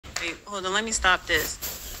Wait, hold on. Let me stop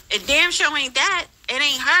this. It damn sure ain't that. It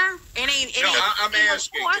ain't her. I'm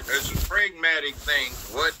asking you, as a pragmatic thing,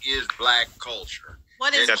 what is black culture?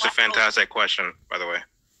 That's a fantastic question, by the way.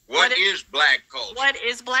 What is black culture? What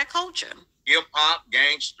is black culture? Hip hop,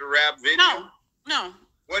 gangster rap, video? No.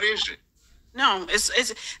 What is it? No,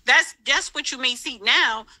 that's what you may see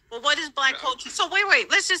now. But what is black culture? So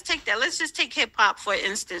wait. Let's just take that. Let's just take hip hop for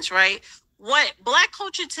instance, right? What black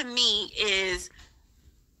culture to me is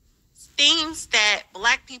things that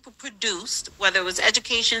black people produced, whether it was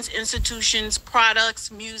educations, institutions,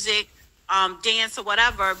 products, music, dance, or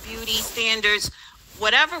whatever, beauty standards,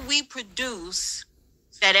 whatever we produce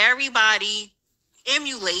that everybody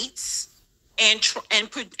emulates and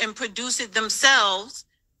produce it themselves.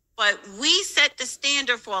 But we set the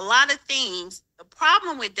standard for a lot of things. The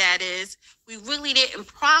problem with that is we really didn't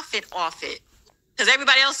profit off it because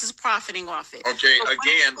everybody else is profiting off it. Okay, so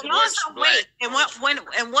again, what's black? And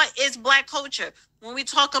what is black culture? When we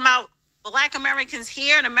talk about black Americans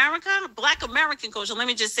here in America, black American culture, let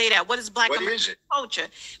me just say that. What is black American culture?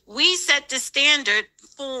 We set the standard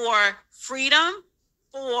for freedom,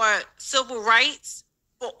 for civil rights,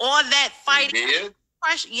 for all that fighting.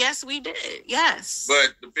 Yes, we did. Yes.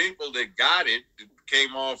 But the people that got it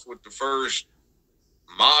came off with the first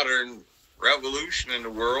modern revolution in the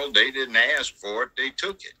world. They didn't ask for it. They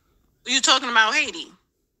took it. Are you talking about Haiti?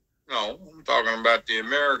 No, I'm talking about the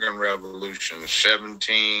American Revolution,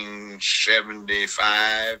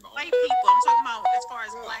 1775. White people. I'm talking about as far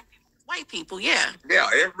as black people. White people, yeah. Yeah,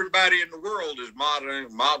 everybody in the world is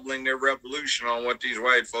modeling their revolution on what these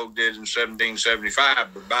white folk did in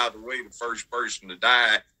 1775. But by the way, the first person to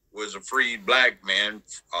die was a freed black man,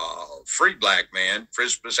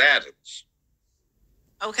 Crispus Attucks.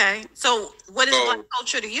 Okay, so what is black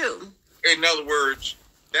culture to you? In other words,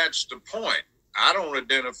 that's the point. I don't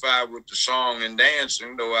identify with the song and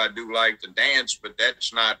dancing, though I do like to dance, but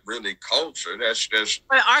that's not really culture. That's just...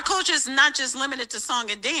 But our culture is not just limited to song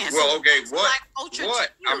and dance. Well, okay, what?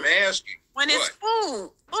 I'm asking. When it's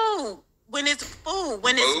food, when it's food,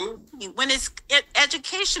 when it's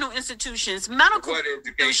educational institutions, medical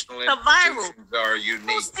institutions are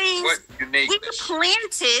unique. What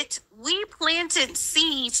uniqueness? We planted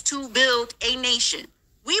seeds to build a nation.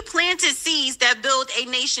 We planted seeds that build a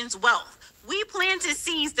nation's wealth. We planted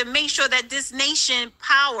seeds to make sure that this nation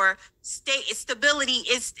power stability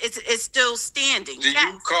is still standing. Do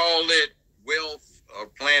you call it wealth or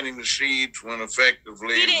planting the seeds when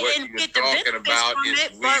effectively what you're talking about is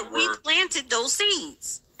we planted those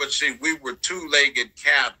seeds? But see, we were two-legged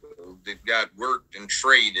capital that got worked and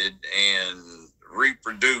traded and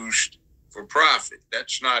reproduced for profit.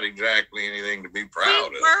 That's not exactly anything to be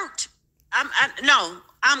proud of.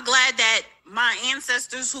 I'm glad that my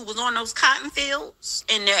ancestors who was on those cotton fields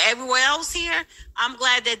and everywhere else here, I'm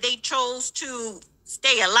glad that they chose to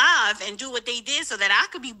stay alive and do what they did so that I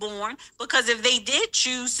could be born. Because if they did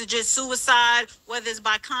choose to just suicide, whether it's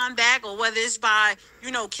by combat or whether it's by,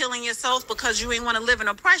 killing yourself because you ain't want to live in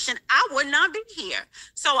oppression, I would not be here.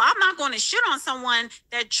 So I'm not going to shit on someone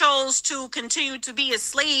that chose to continue to be a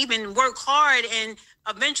slave and work hard and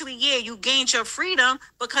eventually, you gained your freedom,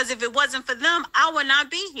 because if it wasn't for them, I would not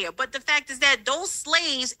be here. But the fact is that those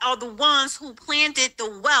slaves are the ones who planted the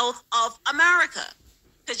wealth of America,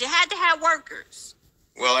 because you had to have workers.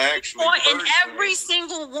 Well, actually, in every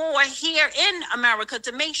single war here in America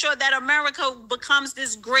to make sure that America becomes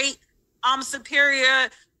this great, superior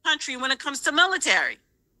country when it comes to military.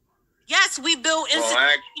 Yes, we built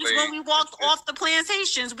institutions when we walked off the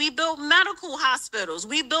plantations. We built medical hospitals.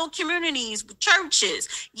 We built communities, churches.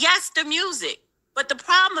 Yes, the music. But the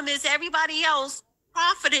problem is everybody else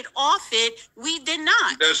profited off it. We did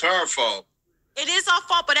not. That's our fault. It is our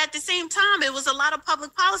fault, but at the same time, it was a lot of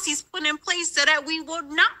public policies put in place so that we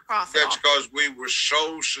would not profit. That's because we were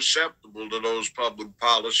so susceptible to those public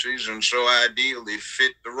policies and so ideally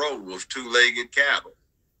fit the role of two-legged cattle.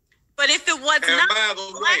 But if it was not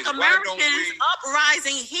Black Americans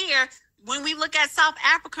uprising here, when we look at South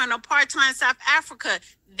Africa and apartheid South Africa,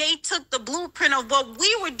 they took the blueprint of what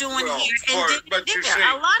we were doing here and did it there.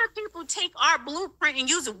 A lot of people take our blueprint and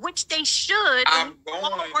use it, which they should. All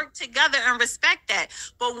work together and respect that.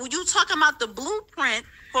 But when you talk about the blueprint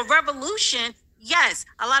for revolution, yes,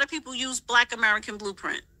 a lot of people use Black American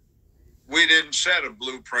blueprint. We didn't set a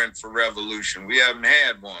blueprint for revolution. We haven't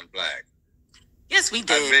had one, Black. Yes, we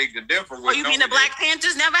did. I beg to differ with you mean the Black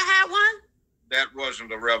Panthers never had one? That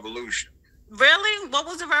wasn't a revolution. Really? What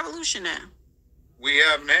was the revolution then? We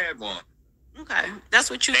haven't had one. Okay, that's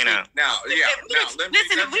what you think. Now,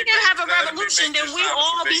 if we didn't have a revolution, then we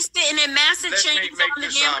all be sitting in Massachusetts on the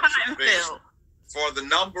damn cotton field. for the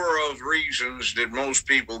number of reasons that most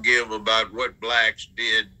people give about what blacks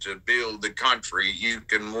did to build the country, you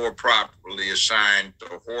can more properly assign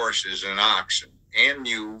to horses and oxen and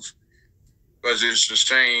mules, because it's the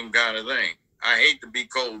same kind of thing. I hate to be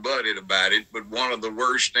cold-blooded about it, but one of the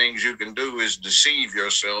worst things you can do is deceive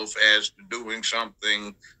yourself as to doing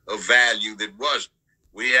something of value that wasn't.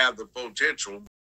 We have the potential